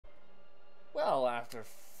Well, after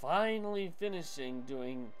finally finishing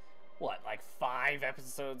doing, what, like 5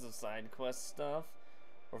 episodes of side quest stuff,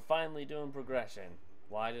 we're finally doing progression.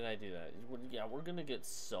 Why did I do that? Yeah, we're gonna get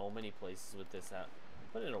so many places with this out.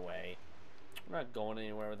 Put it away. We're not going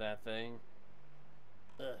anywhere with that thing.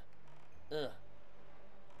 Ugh.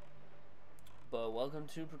 But welcome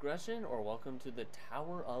to progression, or welcome to the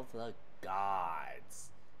Tower of the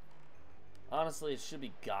Gods. Honestly, it should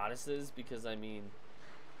be goddesses, because I mean,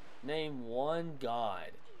 name one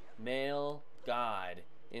god, male god,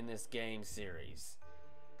 in this game series.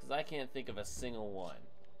 Because I can't think of a single one.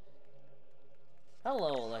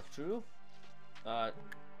 Hello, Electru.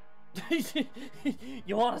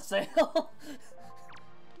 You want to sail?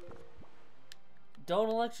 Don't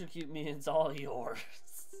electrocute me, it's all yours.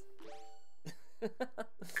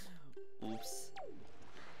 Oops.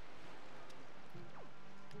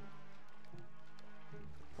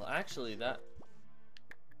 Well, actually, that...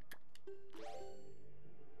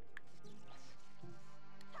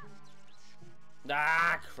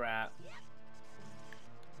 Ah, crap.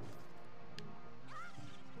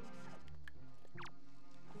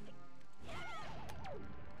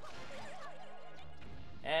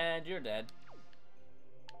 And you're dead.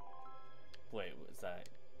 Wait, was that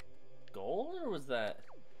gold or was that...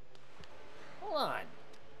 Hold on.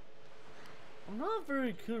 I'm not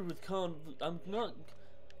very good with I'm not...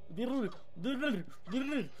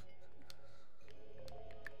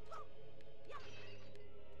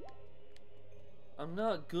 I'm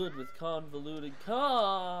not good with convoluted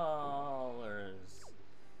collars.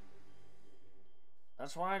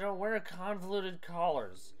 That's why I don't wear convoluted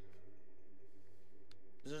collars.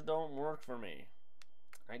 They just don't work for me.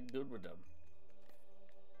 I'm good with them.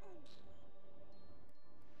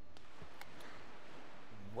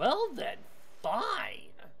 Well then,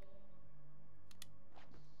 fine.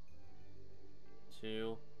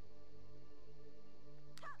 2.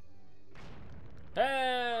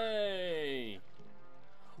 Hey!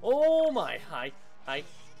 Oh my, hi,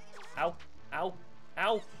 ow, ow,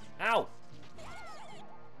 ow, ow!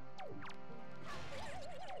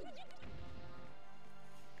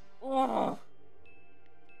 Ugh.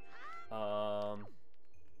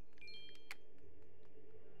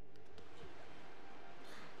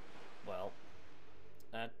 Well,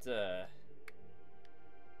 that,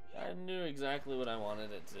 I knew exactly what I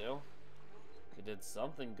wanted it to. It did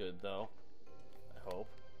something good, though. I hope.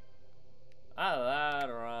 Either that,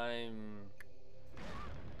 or I'm...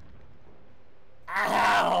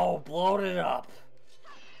 Ow! Bloated up!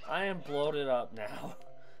 I am bloated up now.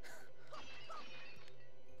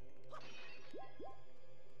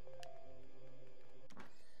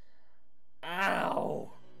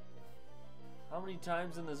 Ow! How many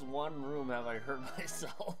times in this one room have I hurt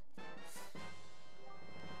myself?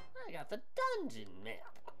 I got the dungeon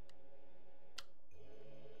map.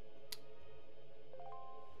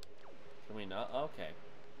 Can we not? Okay.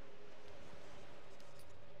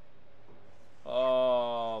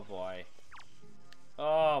 Oh boy.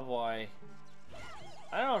 Oh boy.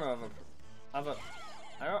 I don't know if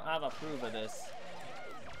I don't have a proof of this.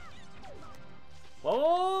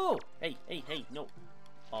 Whoa! Hey, hey, hey, no.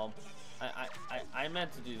 I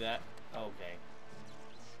meant to do that. Okay.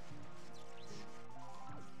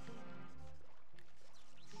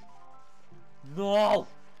 No!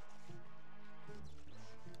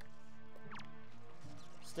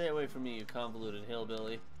 Stay away from me, you convoluted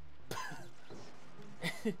hillbilly.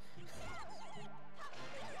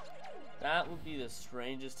 That would be the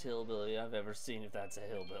strangest hillbilly I've ever seen, if that's a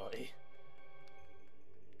hillbilly.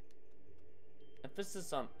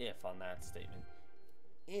 Emphasis on if on that statement.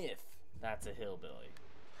 If that's a hillbilly.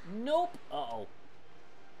 Nope! Uh-oh.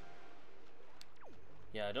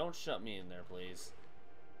 Yeah, don't shut me in there, please.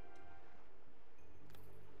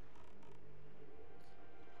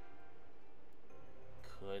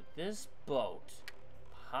 Could this boat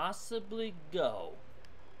possibly go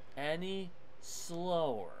any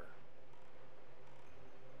slower?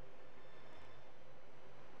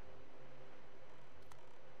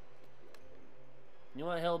 You know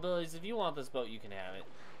what, hillbillies? If you want this boat, you can have it.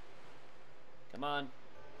 Come on.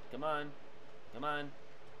 Come on. Come on.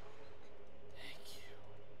 Thank you.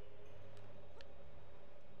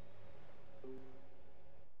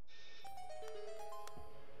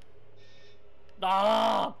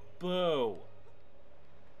 Ah! Boo!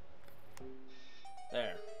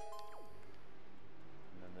 There.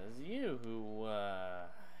 And then there's you who, I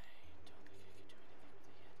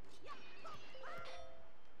don't think I can do anything with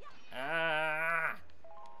it yet. Ah!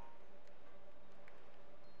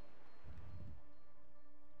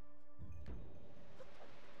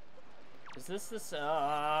 Is this the,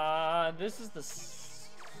 this is the,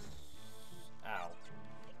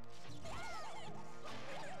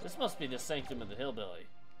 This must be the sanctum of the hillbilly.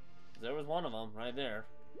 There was one of them right there.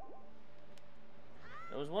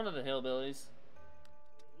 There was one of the hillbillies.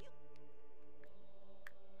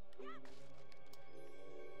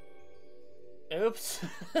 Oops.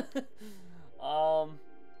 I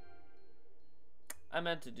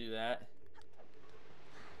meant to do that.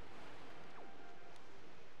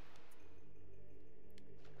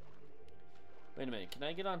 Wait a minute, can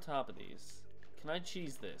I get on top of these? Can I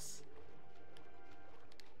cheese this?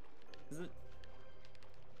 Is it?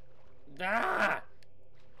 Ah!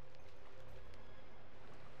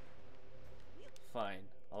 Fine,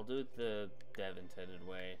 I'll do it the dev intended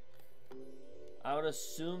way. I would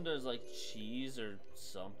assume there's like cheese or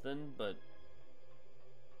something, but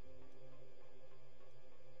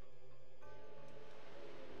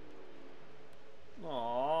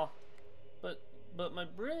Aww. But my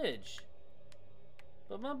bridge.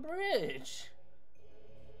 But my bridge.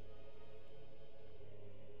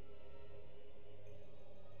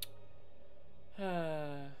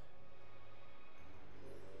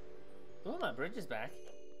 Oh, my bridge is back.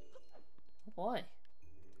 Oh boy.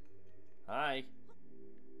 Hi.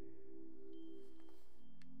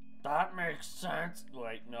 That makes sense.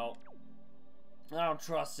 Wait, no. I don't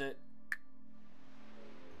trust it.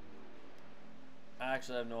 I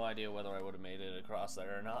actually have no idea whether I would have made it across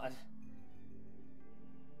there or not.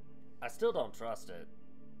 I still don't trust it.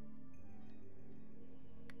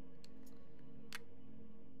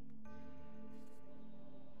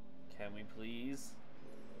 Can we please?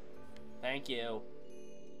 Thank you.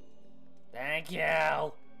 Thank you!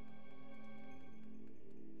 And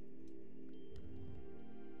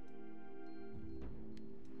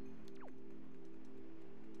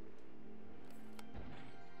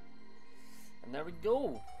there we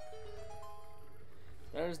go.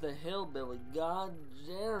 There's the hillbilly god,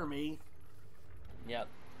 Jeremy. Yep.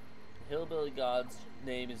 The hillbilly god's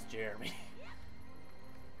name is Jeremy.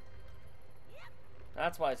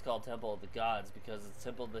 That's why it's called Temple of the Gods, because it's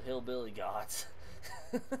Temple of the Hillbilly Gods.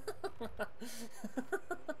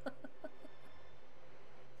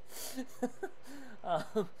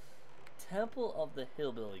 Temple of the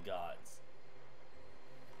Hillbilly Gods.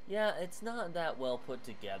 Yeah, it's not that well put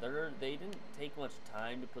together. They didn't take much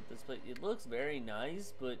time to put this place. It looks very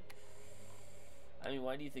nice, but I mean,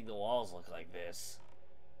 why do you think the walls look like this?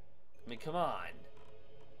 I mean, come on.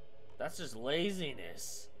 That's just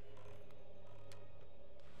laziness.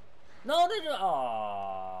 No, they don't.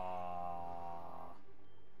 Aww.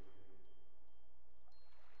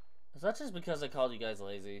 Is that just because I called you guys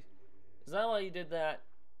lazy? Is that why you did that?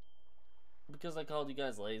 Because I called you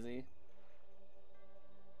guys lazy?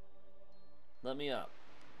 Let me up.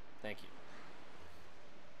 Thank you.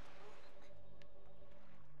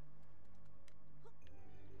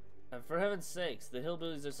 And for heaven's sakes, the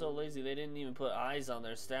hillbillies are so lazy they didn't even put eyes on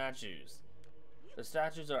their statues. Their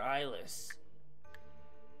statues are eyeless.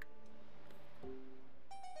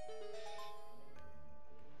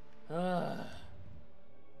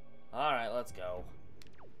 Alright, let's go.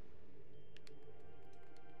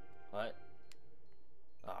 What?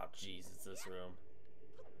 Oh, jeez, it's this room.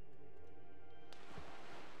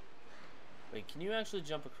 Wait, can you actually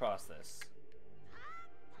jump across this?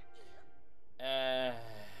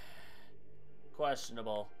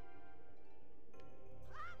 Questionable.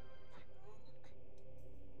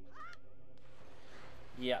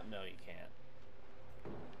 Yeah, no, you can't.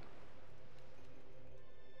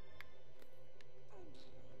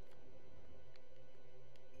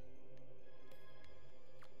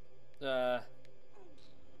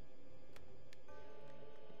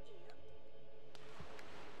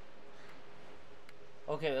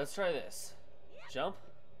 Okay, let's try this. Jump.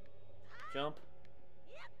 Jump.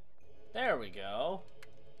 There we go.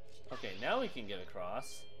 Okay, now we can get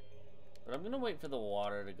across. But I'm gonna wait for the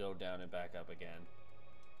water to go down and back up again.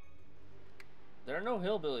 There are no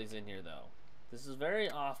hillbillies in here, though. This is very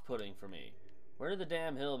off-putting for me. Where are the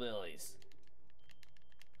damn hillbillies?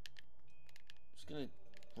 Just gonna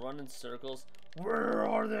run in circles. Where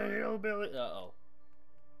are the hillbillies? Uh-oh.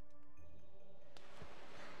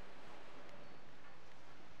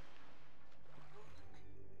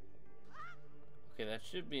 Okay, that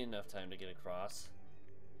should be enough time to get across.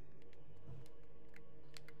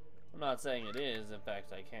 I'm not saying it is. In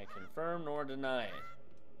fact, I can't confirm nor deny it.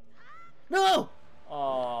 No!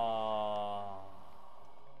 Aww.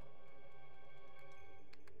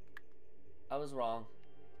 I was wrong.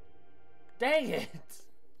 Dang it!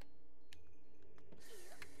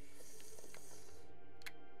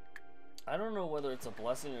 I don't know whether it's a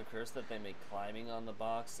blessing or curse that they make climbing on the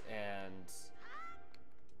box and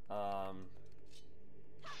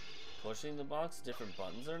pushing the box different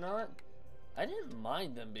buttons or not, I didn't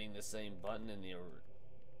mind them being the same button in the...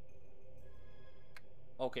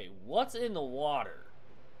 Okay, what's in the water?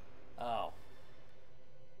 Oh.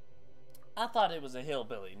 I thought it was a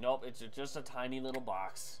hillbilly. Nope, it's just a tiny little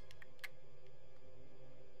box.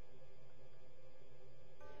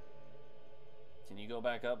 Can you go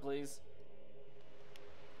back up, please?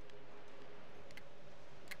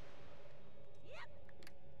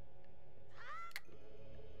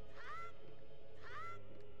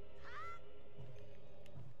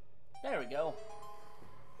 There we go.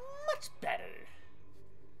 Much better.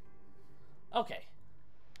 Okay.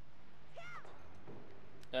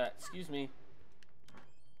 Excuse me.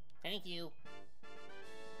 Thank you.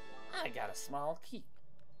 I got a small key.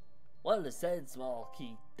 Well, it said small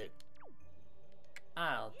key.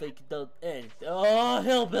 I don't think it does anything. Oh,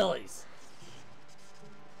 hillbillies!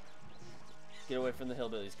 Get away from the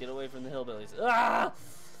hillbillies. Get away from the hillbillies. Ah!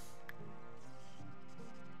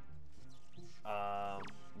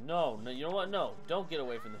 No, you know what? No, don't get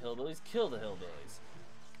away from the hillbillies. Kill the hillbillies.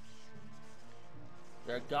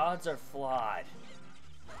 Their gods are flawed.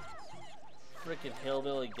 Freaking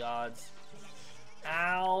hillbilly gods.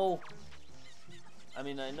 Ow! I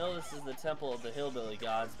mean, I know this is the temple of the hillbilly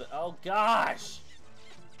gods, but oh gosh!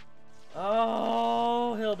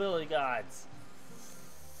 Oh, hillbilly gods.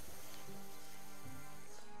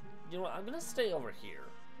 You know what? I'm gonna stay over here.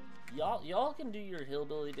 Y'all can do your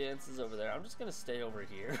hillbilly dances over there. I'm just gonna stay over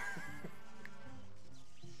here.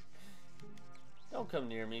 Don't come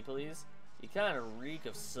near me, please. You kind of reek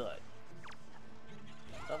of soot.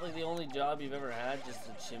 Not like the only job you've ever had, just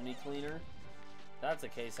a chimney cleaner. If that's the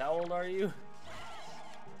case, how old are you?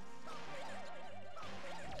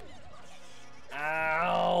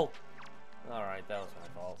 Ow! Alright, that was my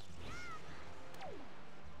fault.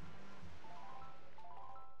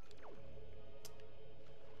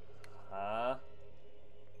 Huh?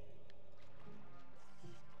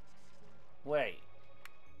 Wait.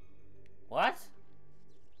 What?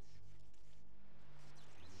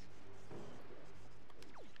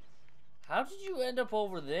 How did you end up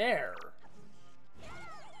over there?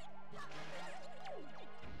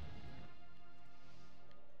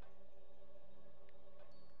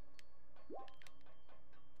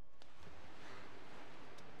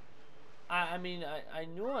 I mean, I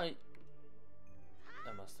knew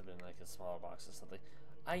that must have been like a smaller box or something.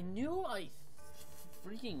 I knew I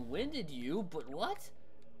freaking winded you, but what?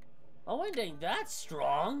 My wind ain't that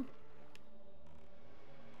strong.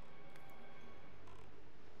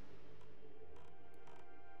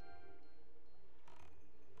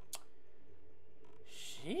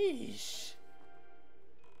 Sheesh.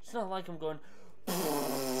 It's not like I'm going...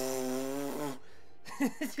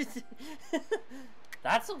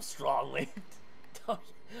 That's some strong wind.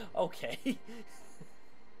 Okay.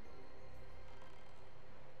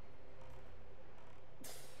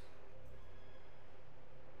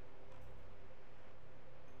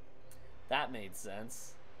 That made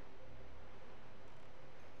sense.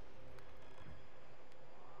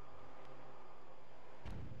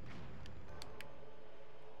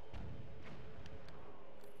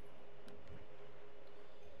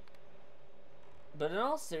 But in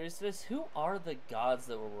all seriousness, who are the gods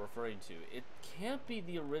that we're referring to? It can't be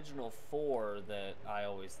the original four that I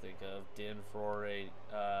always think of. Din, Flore,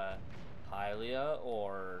 Hylia,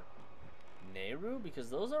 or Nehru,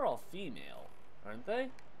 because those are all female, aren't they?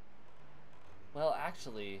 Well,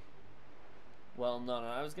 actually... Well, no,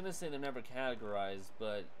 I was gonna say they're never categorized,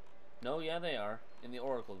 but... No, yeah, they are. In the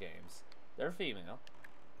Oracle games. They're female.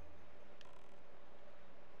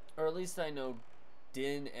 Or at least I know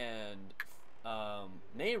Din and...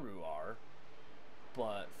 Nehru are,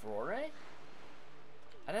 but Flore?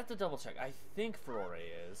 I'd have to double check. I think Flore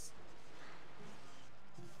is.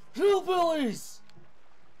 Hillbillies!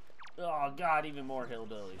 Oh god, even more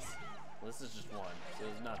hillbillies. Well, this is just one, so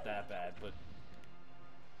it's not that bad, but...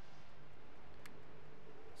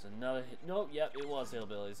 It's another hit. Nope, yep, it was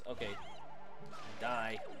hillbillies. Okay.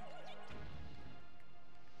 Die.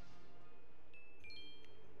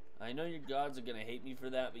 I know your gods are gonna hate me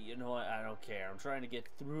for that, but you know what? I don't care. I'm trying to get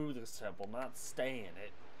through this temple, not stay in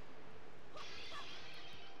it.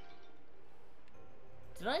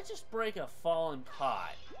 Did I just break a fallen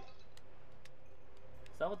pot?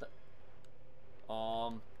 Is that what the...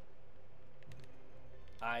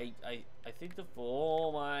 I think the...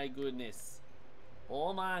 Oh my goodness.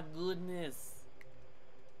 Oh my goodness.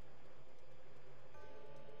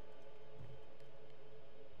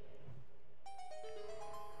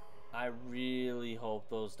 I really hope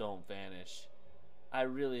those don't vanish. I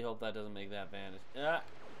really hope that doesn't make that vanish. Ah.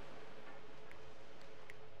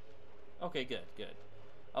 Okay, good, good.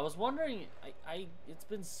 I was wondering, it's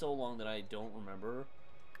been so long that I don't remember.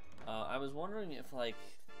 I was wondering if, like,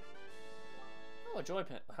 oh, a joy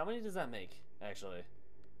pen. How many does that make, actually?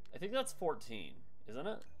 I think that's 14, isn't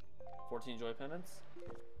it? 14 joy pendants?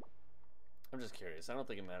 I'm just curious. I don't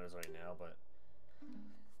think it matters right now, but...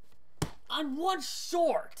 I'm one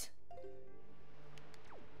short!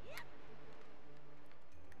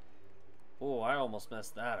 Oh, I almost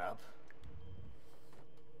messed that up.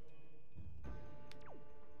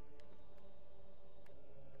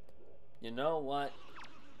 You know what?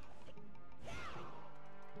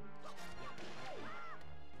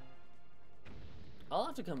 I'll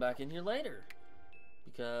have to come back in here later.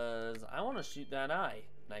 Because I want to shoot that eye.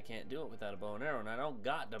 And I can't do it without a bow and arrow. And I don't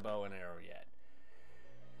got the bow and arrow yet.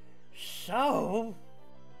 So...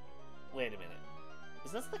 Wait a minute.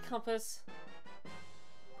 Is this the compass?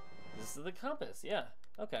 This is the compass, yeah.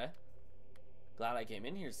 Okay. Glad I came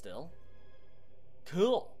in here still.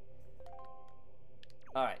 Cool.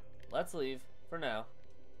 Alright, let's leave for now.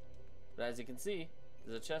 But as you can see,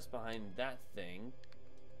 there's a chest behind that thing.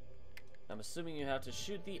 I'm assuming you have to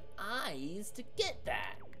shoot the eyes to get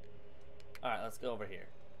that. Alright, let's go over here.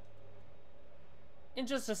 In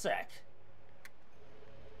just a sec.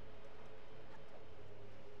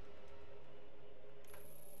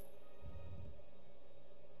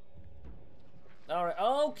 Alright,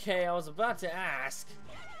 okay, I was about to ask.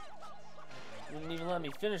 You didn't even let me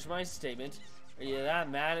finish my statement. Are you that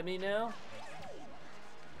mad at me now?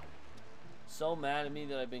 So mad at me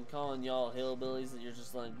that I've been calling y'all hillbillies that you're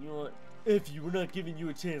just like, you know what? If you were not giving you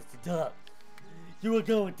a chance to talk, you were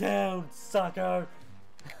going down, sucker.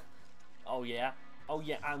 Oh yeah? Oh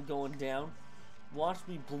yeah, I'm going down. Watch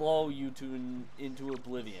me blow you into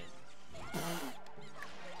oblivion.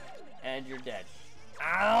 And you're dead.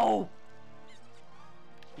 Ow!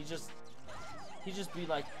 He just be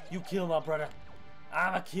like, you kill my brother,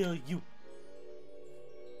 I'ma kill you.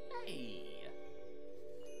 Hey.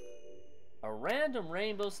 A random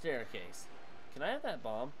rainbow staircase. Can I have that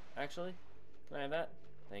bomb, actually? Can I have that?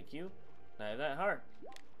 Thank you. Can I have that heart?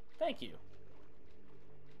 Thank you.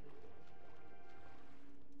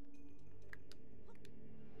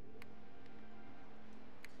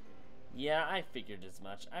 Yeah, I figured as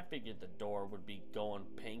much. I figured the door would be going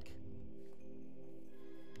pink.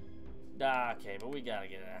 Okay, but we gotta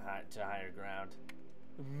get to higher ground.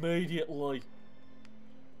 Immediately.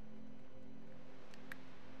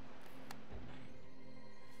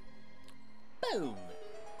 Boom!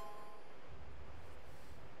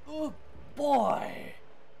 Oh boy!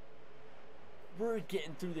 We're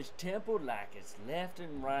getting through this temple like it's left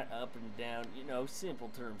and right, up and down, you know,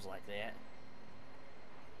 simple terms like that.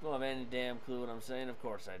 Don't have any damn clue what I'm saying? Of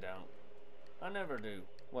course I don't. I never do.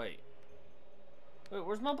 Wait,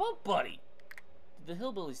 where's my boat buddy? Did the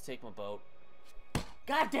hillbillies take my boat?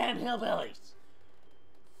 Goddamn hillbillies!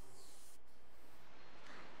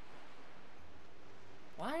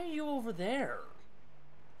 Why are you over there?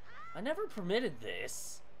 I never permitted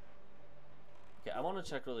this. Okay, I want to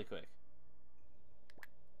check really quick.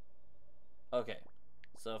 Okay,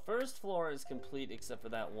 so first floor is complete except for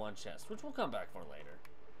that one chest, which we'll come back for later.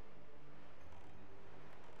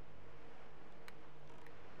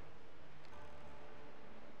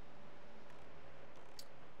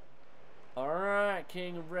 Alright,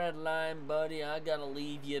 King of Redline, buddy, I gotta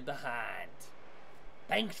leave you behind.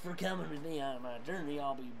 Thanks for coming with me on my journey.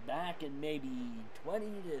 I'll be back in maybe 20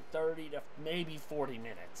 to 30 to maybe 40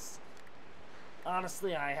 minutes.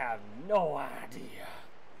 Honestly, I have no idea.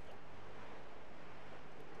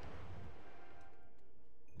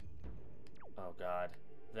 Oh god,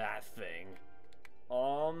 that thing.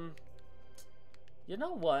 You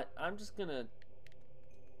know what? I'm just gonna...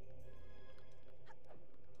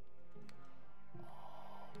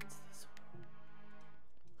 What's this room?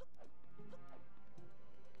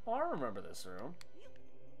 Oh, I remember this room.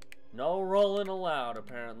 No rolling allowed,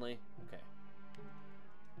 apparently. Okay.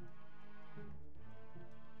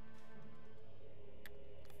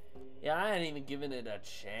 Yeah, I ain't even given it a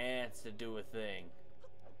chance to do a thing.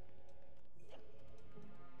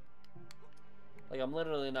 Like, I'm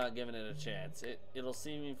literally not giving it a chance. It'll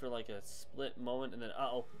see me for like a split moment and then,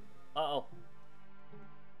 uh-oh. Uh-oh.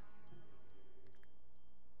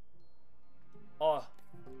 Oh.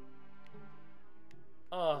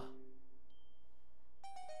 Oh.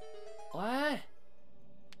 What?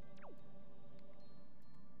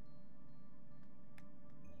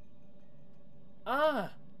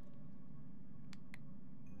 Ah.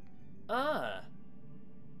 Ah.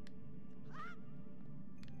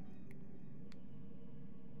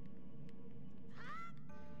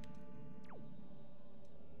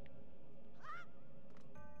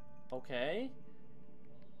 Okay.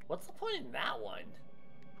 What's the point in that one?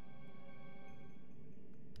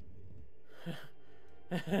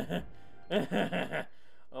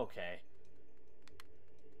 Okay.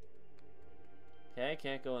 Okay,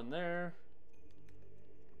 can't go in there.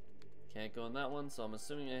 Can't go in that one, so I'm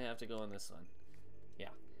assuming I have to go in this one. Yeah.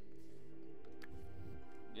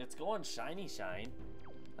 It's going shiny shine.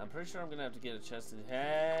 I'm pretty sure I'm gonna have to get a chest.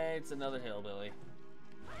 Hey, it's another hillbilly.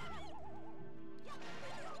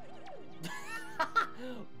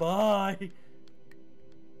 Bye!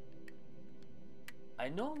 I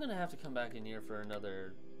know I'm gonna have to come back in here for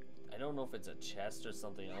another... I don't know if it's a chest or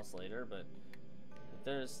something else later, but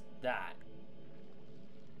there's that.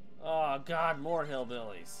 Oh god, more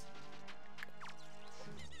hillbillies.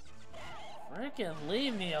 Frickin'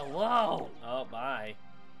 leave me alone! Oh, bye.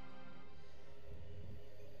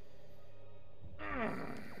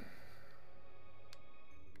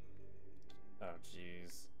 Oh,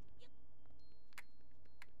 jeez.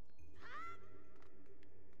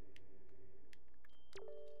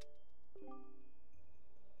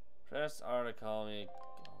 Press R to call me.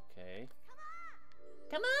 Okay.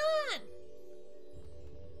 Come on!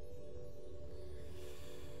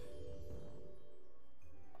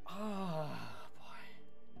 Ah, boy.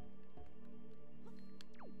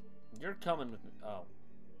 You're coming with me. Oh.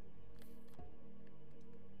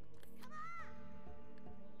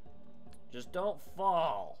 Just don't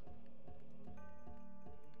fall.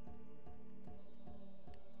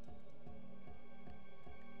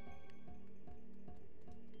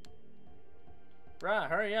 Bruh,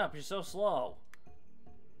 hurry up, you're so slow.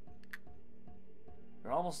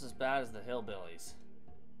 You're almost as bad as the hillbillies.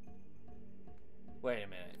 Wait a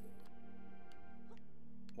minute.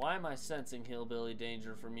 Why am I sensing hillbilly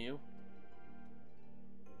danger from you?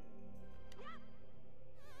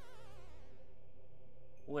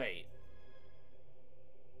 Wait.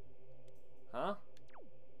 Huh?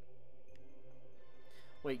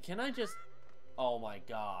 Wait, can I just... Oh my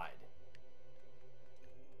god.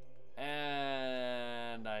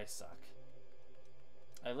 And I suck.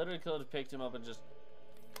 I literally could have picked him up and just...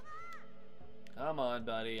 Come on,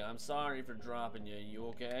 buddy. I'm sorry for dropping you. You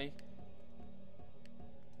okay?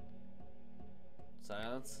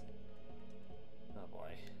 Silence. Oh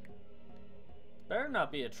boy. Better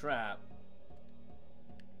not be a trap.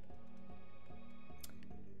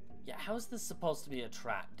 Yeah, how is this supposed to be a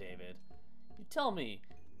trap, David? You tell me.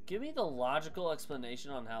 Give me the logical explanation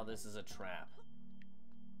on how this is a trap.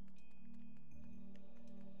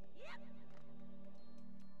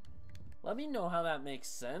 Let me know how that makes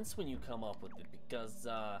sense when you come up with it, because,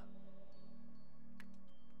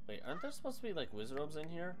 wait, aren't there supposed to be, like, wizards in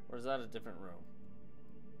here? Or is that a different room?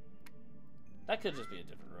 That could just be a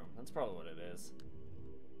different room. That's probably what it is.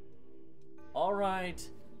 Alright,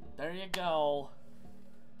 there you go.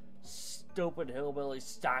 Stupid hillbilly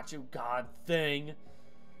statue god thing.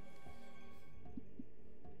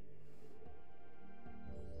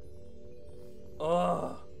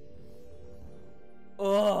 Ugh.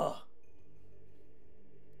 Ugh.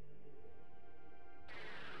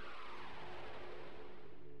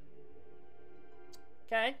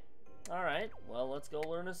 Okay. Alright. Well, let's go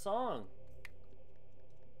learn a song.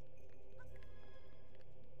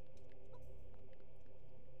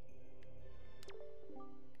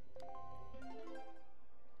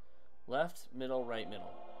 Left, middle, right,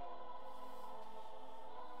 middle.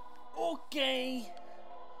 Okay.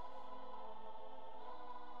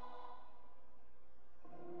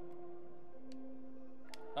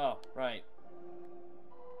 Oh, right.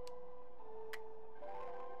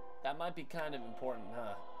 That might be kind of important,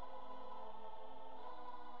 huh?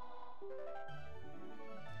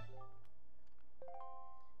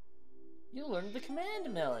 You learned the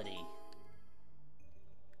command melody.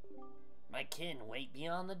 My kin wait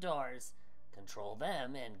beyond the doors. Control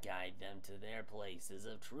them and guide them to their places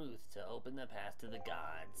of truth to open the path to the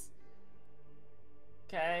gods.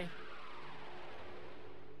 Okay.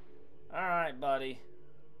 Alright, buddy.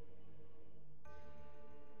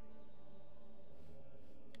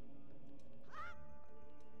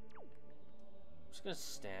 I'm just gonna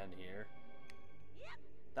stand here.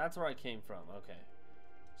 That's where I came from, okay.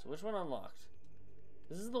 So which one unlocked?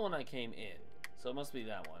 This is the one I came in, so it must be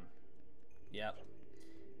that one. Yep.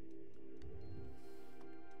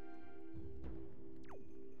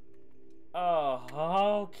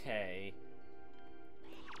 Oh, okay.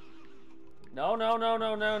 No, no, no,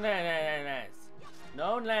 no, no, nice.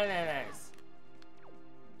 No, nice.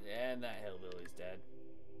 And that hillbilly's dead.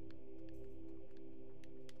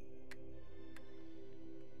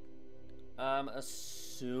 I'm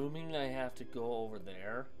assuming I have to go over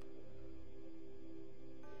there.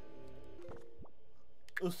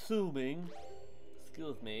 Assuming.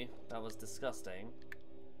 Excuse me, that was disgusting.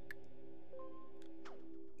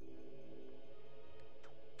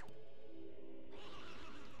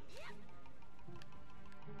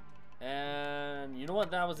 And you know what?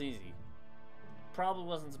 That was easy. Probably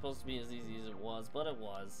wasn't supposed to be as easy as it was, but it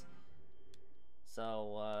was.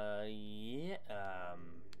 So, yeah,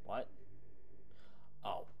 what?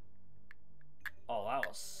 Oh. Oh, that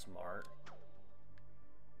was smart.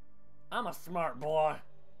 I'm a smart boy.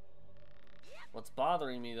 What's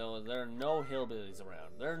bothering me, though, is there are no hillbillies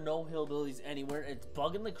around. There are no hillbillies anywhere. It's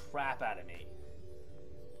bugging the crap out of me.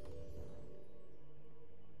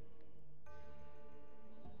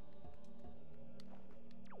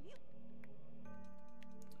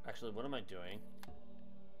 Actually, what am I doing?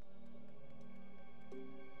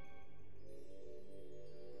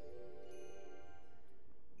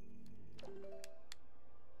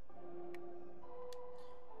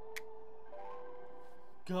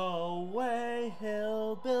 Go away,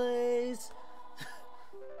 hillbillies!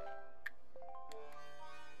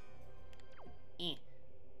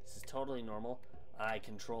 This is totally normal. I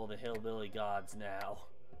control the hillbilly gods now.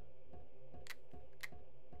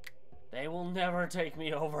 They will never take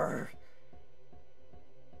me over.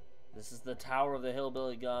 This is the Tower of the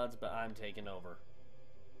Hillbilly Gods, but I'm taking over.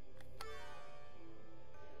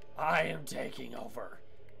 I am taking over.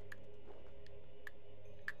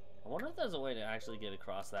 I wonder if there's a way to actually get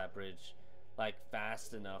across that bridge, like,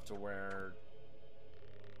 fast enough to where,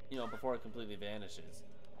 you know, before it completely vanishes.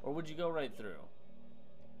 Or would you go right through?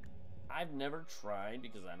 I've never tried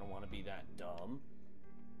because I don't want to be that dumb.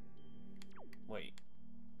 Wait.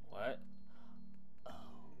 What? Oh.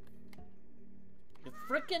 You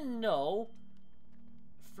frickin' no.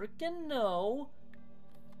 Frickin' no.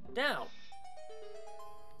 Down.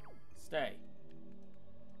 Stay.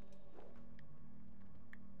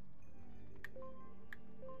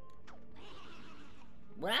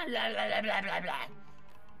 Blah, blah, blah, blah, blah, blah, blah.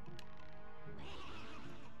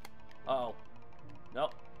 Uh-oh.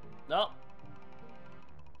 Nope. Nope.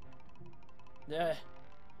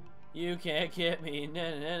 You can't get me.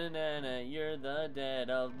 Na na na na na. You're the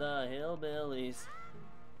dead of the hillbillies.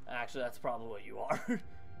 Actually, that's probably what you are.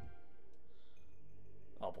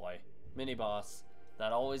 Oh boy. Mini boss.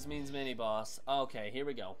 That always means mini boss. Okay, here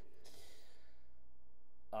we go.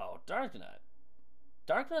 Oh, Dark Nut.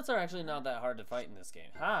 Dark Nuts are actually not that hard to fight in this game.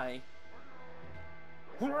 Hi.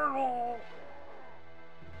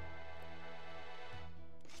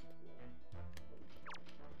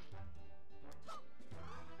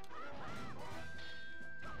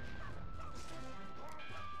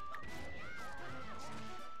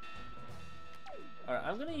 Alright,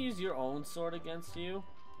 I'm gonna use your own sword against you.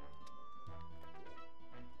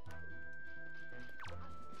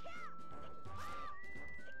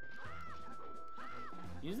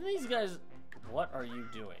 Using these guys... What are you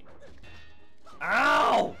doing?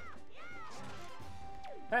 Ow!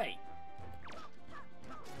 Hey!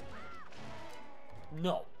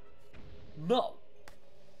 No. No!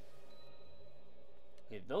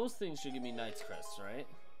 Okay, those things should give me Knight's Crest, right?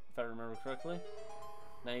 If I remember correctly.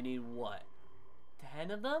 Now you need what?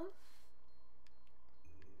 10 of them?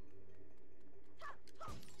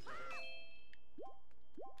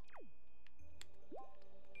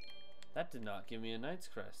 That did not give me a Knight's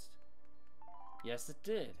Crest. Yes, it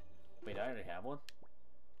did. Wait, I already have one.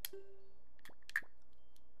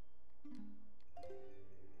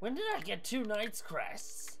 When did I get 2 Knight's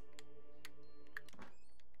Crests?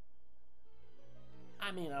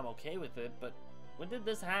 I mean, I'm okay with it, but when did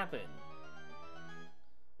this happen?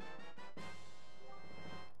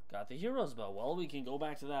 Got the hero's bow. Well, we can go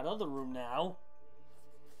back to that other room now.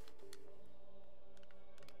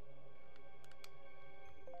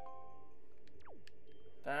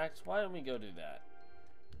 In fact, why don't we go do that?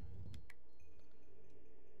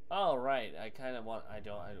 Oh, right. I kind of want... I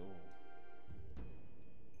don't...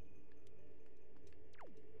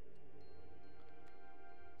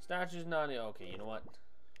 Statue's not... Okay, you know what?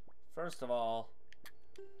 First of all,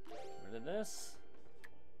 get rid of this.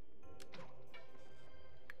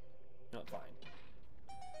 You know what? Fine.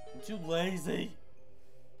 I'm too lazy.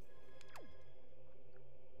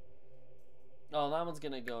 Oh, that one's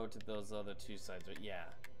gonna go to those other 2 sides, but yeah.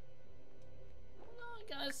 No, I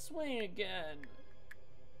gotta swing again.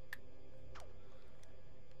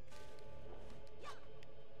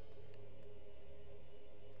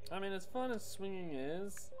 I mean, as fun as swinging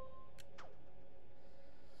is,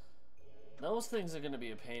 those things are gonna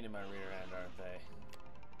be a pain in my rear end, aren't they?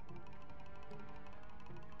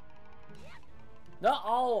 No,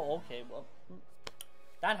 oh, okay, well,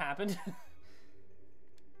 that happened.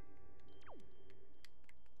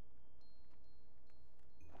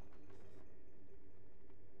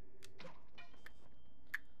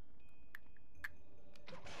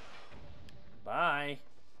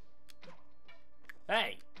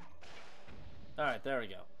 There we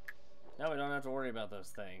go. Now we don't have to worry about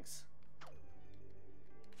those things.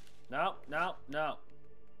 No, no, no.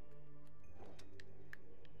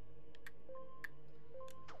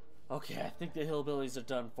 Okay, I think the hillbillies are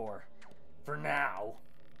done for. For now.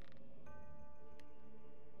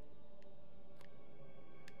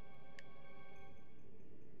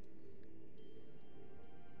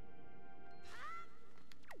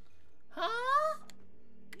 Huh?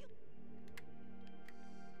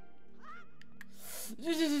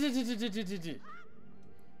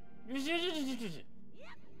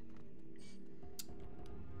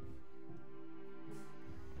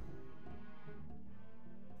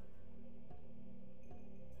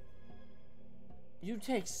 You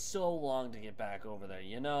take so long to get back over there,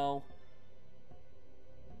 you know?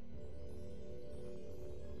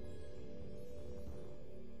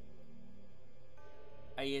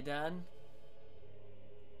 Are you done?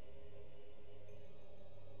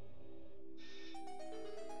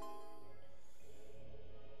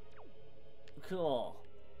 Cool.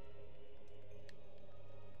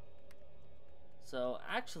 So,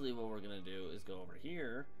 actually what we're gonna do is go over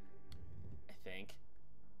here, I think.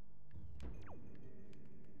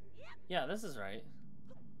 Yeah, this is right.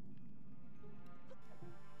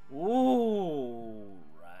 Ooh,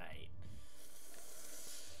 right.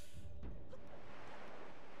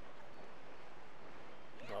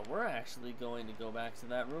 But we're actually going to go back to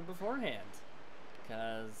that room beforehand.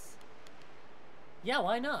 Because, yeah,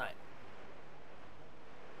 why not?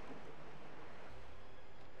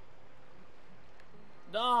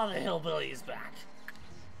 Oh, the hillbilly is back.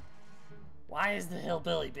 Why is the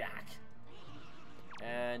hillbilly back?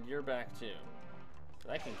 And you're back too.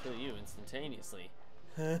 That can kill you instantaneously.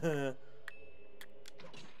 Boom.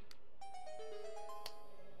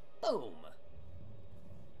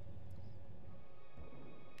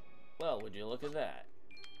 Well, would you look at that?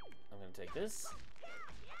 I'm gonna take this.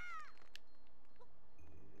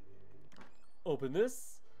 Open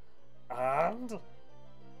this. And...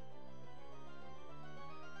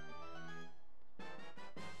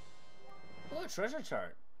 oh, a treasure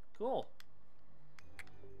chart. Cool.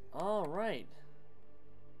 All right.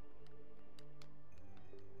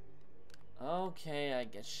 Okay, I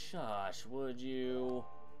guess. Shush, would you?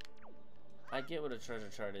 I get what a treasure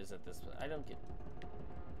chart is at this point. I don't get.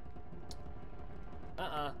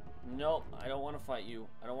 Nope, I don't want to fight you.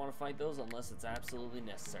 I don't want to fight those unless it's absolutely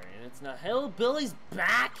necessary. And it's not. Hillbilly's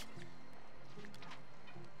back!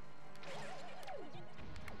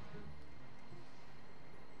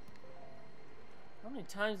 How many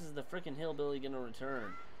times is the frickin' hillbilly gonna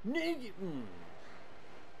return?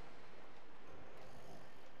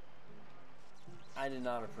 I did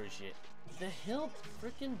not appreciate the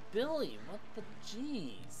frickin' Billy. What the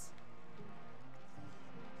jeez?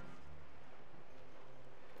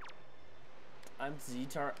 I'm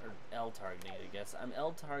L targeting, I guess. I'm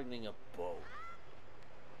L targeting a boat.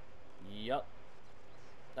 Yup.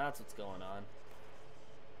 That's what's going on.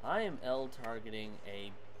 I am L targeting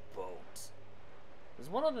a boat. There's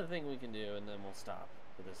one other thing we can do, and then we'll stop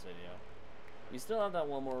for this video. We still have that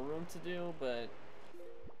one more room to do, but...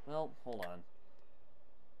 well, hold on.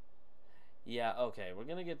 Yeah, okay, we're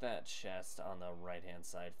gonna get that chest on the right-hand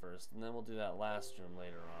side first, and then we'll do that last room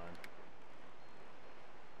later on.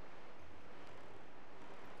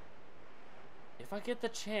 If I get the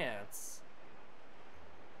chance...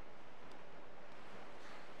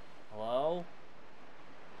 hello?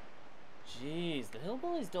 Jeez, the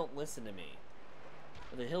hillbillies don't listen to me.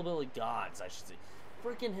 Or the hillbilly gods, I should say.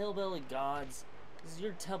 Freaking hillbilly gods. This is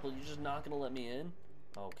your temple, you're just not gonna let me in?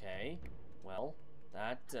 Okay. Well,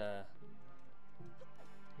 that,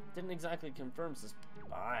 didn't exactly confirm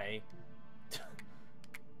bye.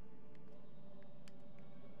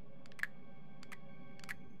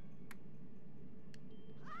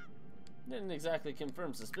 Didn't exactly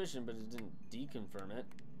confirm suspicion, but it didn't deconfirm it.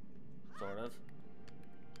 Sort of.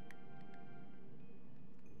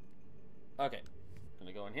 Okay.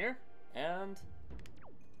 Gonna go in here, and...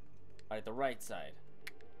 alright, the right side.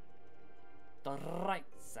 The right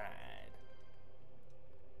side.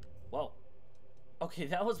 Whoa. Okay,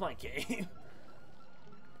 that was my game.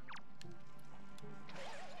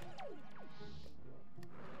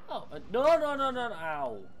 Oh, no, no, no, no,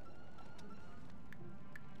 ow.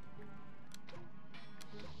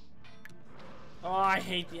 Oh, I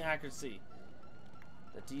hate the accuracy.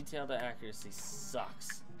 The detail to accuracy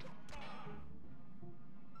sucks.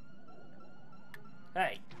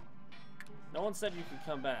 Hey. No one said you could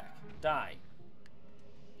come back. Die.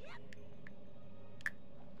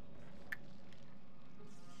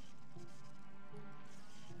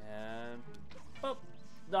 And... boop.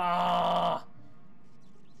 Ah!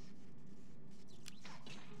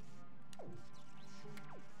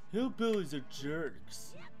 hillbillies are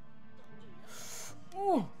jerks.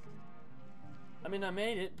 Ooh. I mean, I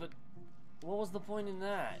made it, but what was the point in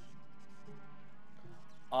that?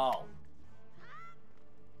 Oh.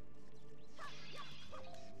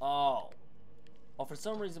 Oh. Oh, for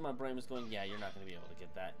some reason my brain was going, yeah, you're not going to be able to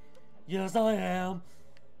get that. Yes, I am.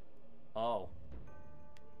 Oh.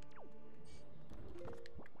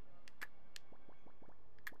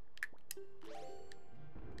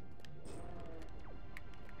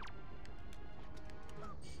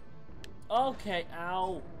 Okay,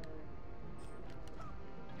 ow.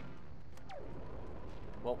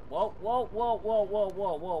 Whoa, whoa, whoa, whoa, whoa, whoa,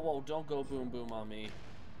 whoa, whoa, whoa. Don't go boom boom on me.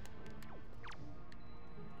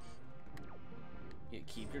 You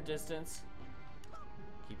keep your distance.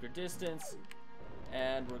 Keep your distance.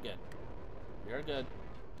 And we're good. We're good.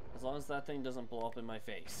 As long as that thing doesn't blow up in my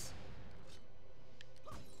face.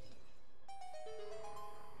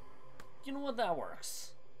 You know what? That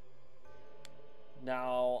works.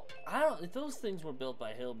 Now, if those things were built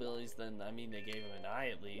by hillbillies, then, I mean, they gave him an eye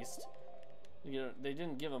at least. You know, they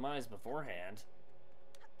didn't give him eyes beforehand.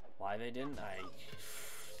 Why they didn't, I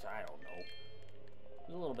don't know.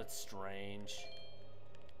 It's a little bit strange.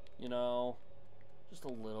 You know, just a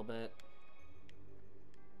little bit.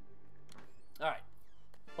 Alright,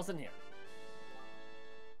 what's in here?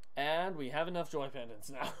 And we have enough joy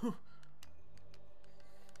pendants now.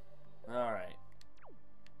 Alright.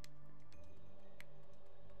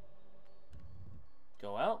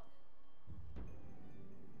 Go out.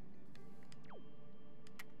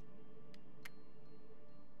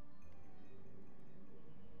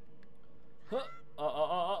 Huh.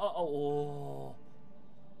 Oh.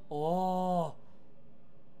 Oh.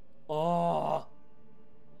 Oh.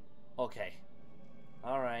 Okay.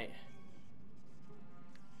 Alright.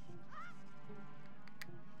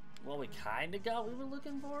 Well, we kinda got what we were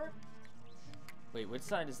looking for. Wait, which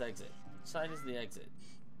side is exit? Which side is the exit?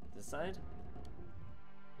 This side?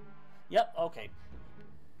 Yep, okay.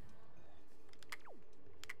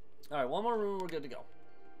 Alright, one more room, we're good to go.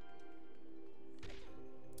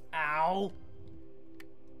 Ow!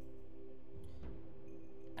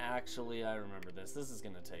 Actually, I remember this. This is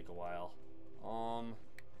gonna take a while. I'm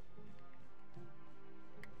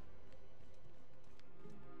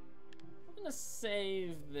gonna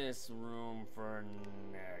save this room for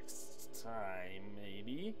next time,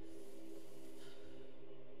 maybe.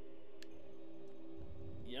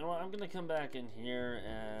 You know what, I'm gonna come back in here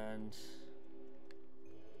and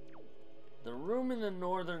the room in the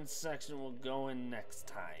northern section will go in next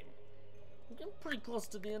time. I'm getting pretty close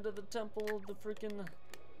to the end of the temple of the freaking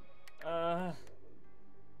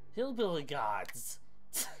hillbilly gods.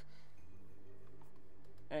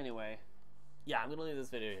 Anyway, yeah, I'm gonna leave this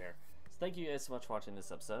video here. So thank you guys so much for watching this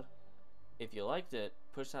episode. If you liked it,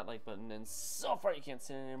 push that like button, and so far you can't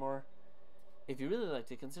see it anymore. If you really liked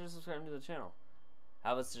it, consider subscribing to the channel.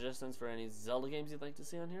 Have any suggestions for any Zelda games you'd like to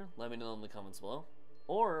see on here? Let me know in the comments below.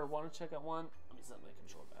 Or want to check out one? Let me set my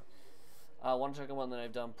control back. Want to check out one that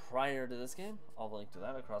I've done prior to this game? I'll link to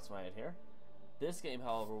that across my head here. This game,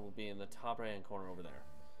 however, will be in the top right hand corner over there.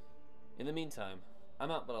 In the meantime, I'm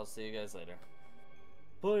out, but I'll see you guys later.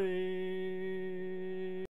 Bye!